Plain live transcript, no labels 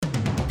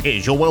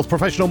Here's your Wealth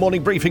Professional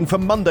morning briefing for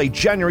Monday,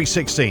 January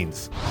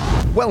 16th.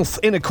 Wealth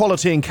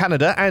inequality in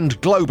Canada and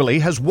globally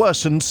has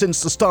worsened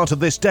since the start of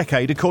this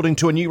decade, according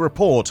to a new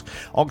report.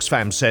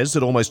 Oxfam says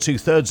that almost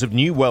two-thirds of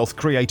new wealth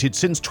created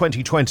since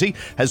 2020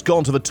 has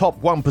gone to the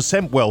top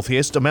 1%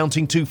 wealthiest,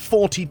 amounting to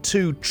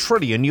 $42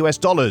 trillion.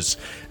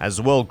 As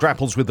the world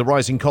grapples with the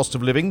rising cost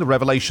of living, the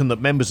revelation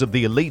that members of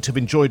the elite have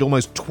enjoyed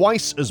almost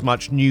twice as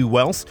much new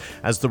wealth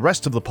as the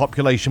rest of the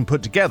population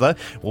put together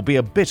will be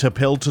a bitter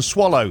pill to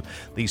swallow.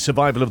 The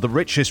Survival of the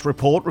Richest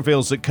report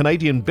reveals that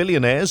Canadian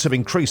billionaires have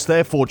increased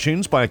their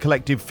fortunes by a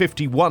collective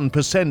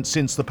 51%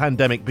 since the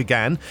pandemic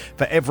began.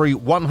 For every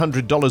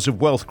 $100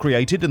 of wealth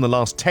created in the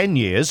last 10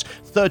 years,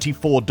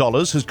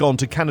 $34 has gone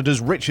to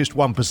Canada's richest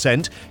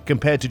 1%,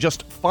 compared to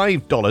just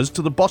 $5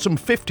 to the bottom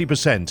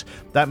 50%.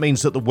 That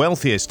means that the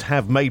wealthiest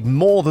have made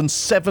more than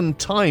 7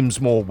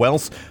 times more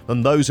wealth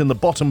than those in the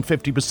bottom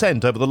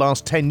 50% over the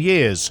last 10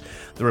 years.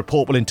 The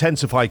report will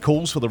intensify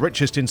calls for the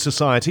richest in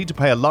society to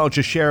pay a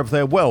larger share of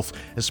their wealth,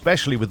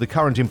 especially with the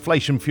current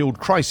inflation-fueled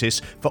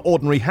crisis for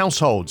ordinary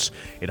households.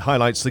 It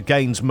highlights the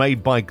gains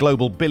made by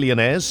global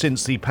billionaires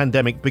since the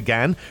pandemic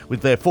began,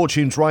 with their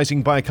fortunes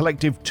rising by a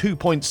collective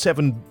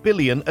 $2.7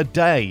 billion a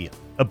day.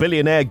 A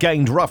billionaire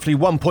gained roughly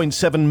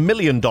 $1.7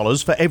 million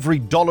for every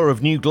dollar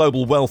of new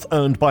global wealth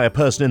earned by a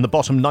person in the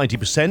bottom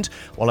 90%,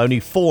 while only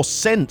 4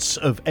 cents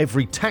of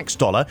every tax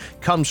dollar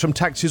comes from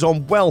taxes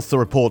on wealth, the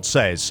report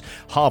says.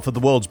 Half of the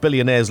world's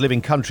billionaires live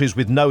in countries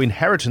with no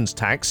inheritance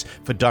tax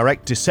for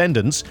direct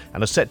descendants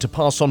and are set to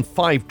pass on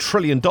 $5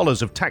 trillion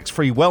of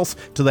tax-free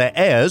wealth to their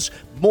heirs,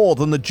 more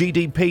than the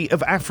GDP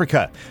of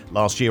Africa.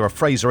 Last year, a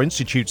Fraser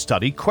Institute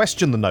study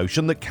questioned the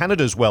notion that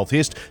Canada's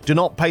wealthiest do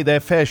not pay their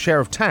fair share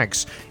of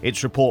tax.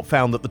 Its report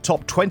found that the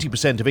top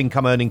 20% of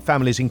income-earning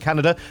families in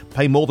Canada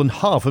pay more than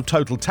half of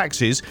total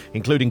taxes,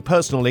 including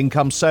personal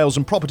income, sales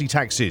and property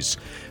taxes.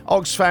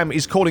 Oxfam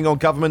is calling on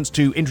governments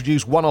to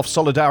introduce one-off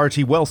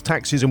solidarity wealth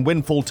taxes and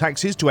windfall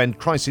taxes to end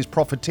crisis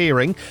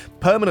profiteering,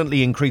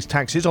 permanently increase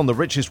taxes on the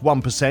richest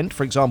 1%,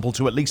 for example,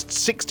 to at least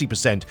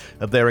 60%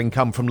 of their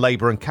income from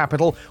labour and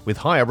capital, with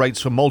higher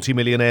rates for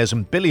multimillionaires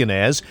and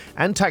billionaires,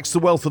 and tax the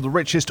wealth of the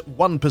richest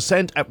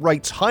 1% at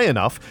rates high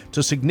enough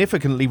to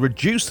significantly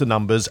reduce the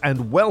numbers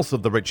and wealth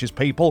of the richest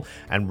people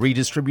and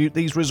redistribute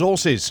these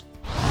resources.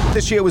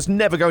 This year was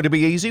never going to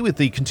be easy, with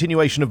the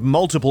continuation of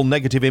multiple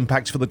negative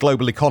impacts for the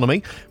global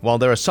economy. While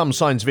there are some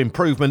signs of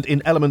improvement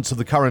in elements of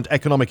the current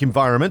economic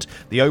environment,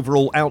 the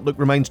overall outlook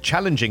remains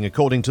challenging,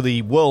 according to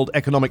the World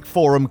Economic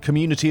Forum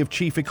Community of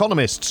Chief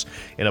Economists.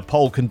 In a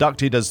poll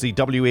conducted as the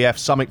WEF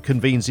summit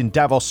convenes in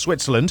Davos,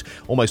 Switzerland,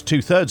 almost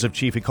two-thirds of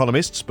chief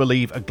economists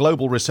believe a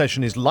global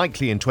recession is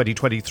likely in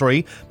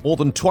 2023, more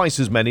than twice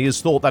as many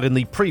as thought that in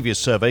the previous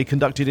survey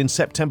conducted in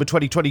September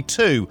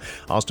 2022.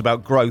 Asked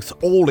about growth,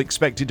 all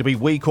expected to be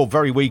weak or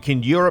very weak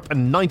in Europe,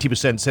 and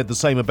 90% said the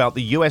same about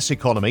the US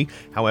economy.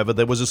 However,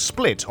 there was a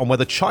split on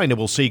whether China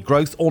will see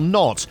growth or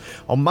not.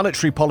 On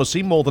monetary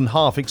policy, more than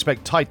half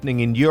expect tightening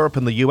in Europe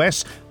and the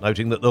US,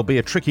 noting that there'll be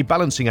a tricky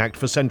balancing act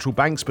for central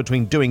banks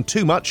between doing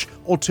too much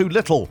or too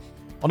little.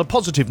 On a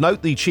positive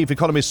note, the chief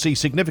economists see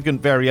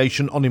significant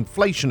variation on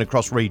inflation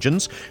across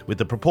regions, with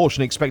the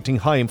proportion expecting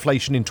high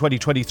inflation in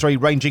 2023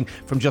 ranging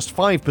from just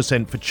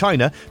 5% for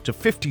China to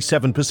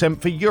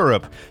 57% for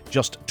Europe.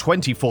 Just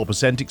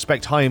 24%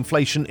 expect high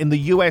inflation in the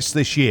US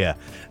this year.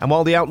 And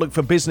while the outlook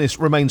for business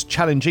remains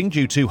challenging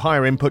due to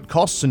higher input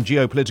costs and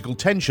geopolitical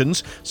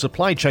tensions,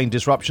 supply chain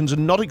disruptions are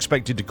not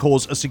expected to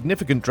cause a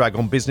significant drag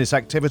on business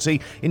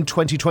activity in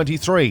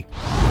 2023.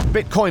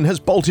 Bitcoin has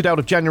bolted out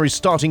of January's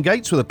starting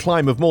gates with a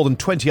climb of more than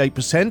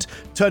 28%,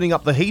 turning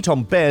up the heat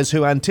on bears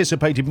who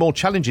anticipated more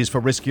challenges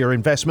for riskier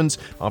investments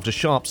after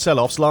sharp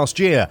sell-offs last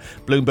year.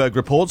 Bloomberg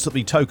reports that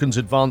the token's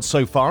advance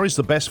so far is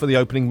the best for the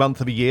opening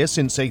month of a year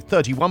since a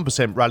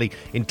 31% rally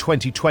in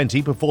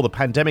 2020 before the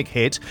pandemic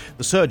hit.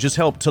 The surge has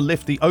helped to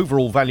lift the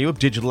overall value of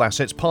digital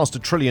assets past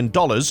 $1 trillion,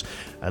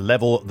 a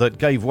level that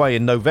gave way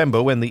in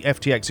November when the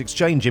FTX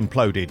exchange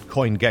imploded,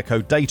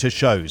 CoinGecko data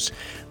shows.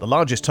 The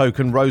largest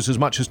token rose as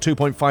much as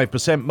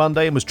 2.5%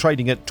 Monday and was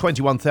trading at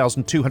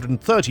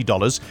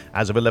 $21,230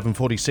 as of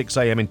 11:46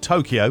 a.m. in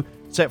Tokyo,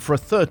 set for a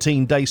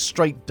 13-day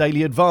straight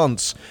daily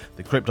advance.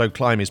 The crypto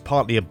climb is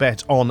partly a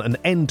bet on an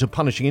end to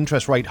punishing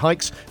interest rate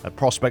hikes, a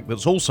prospect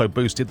that's also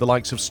boosted the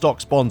likes of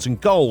stocks, bonds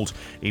and gold.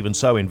 Even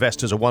so,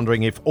 investors are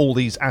wondering if all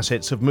these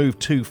assets have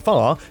moved too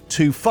far,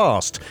 too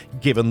fast,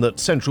 given that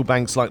central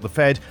banks like the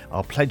Fed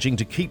are pledging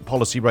to keep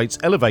policy rates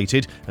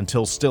elevated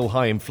until still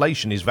high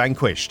inflation is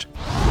vanquished.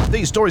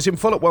 These stories in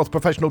full at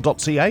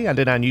WealthProfessional.ca and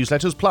in our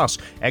newsletters. Plus,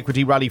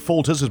 equity rally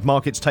falters as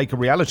markets take a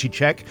reality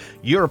check.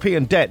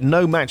 European debt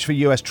no match for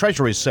US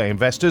Treasuries, say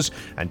investors.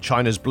 And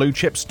China's blue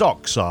chip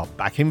stocks are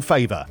back in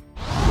favour.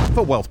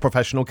 For Wealth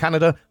Professional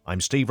Canada, I'm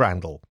Steve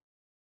Randall.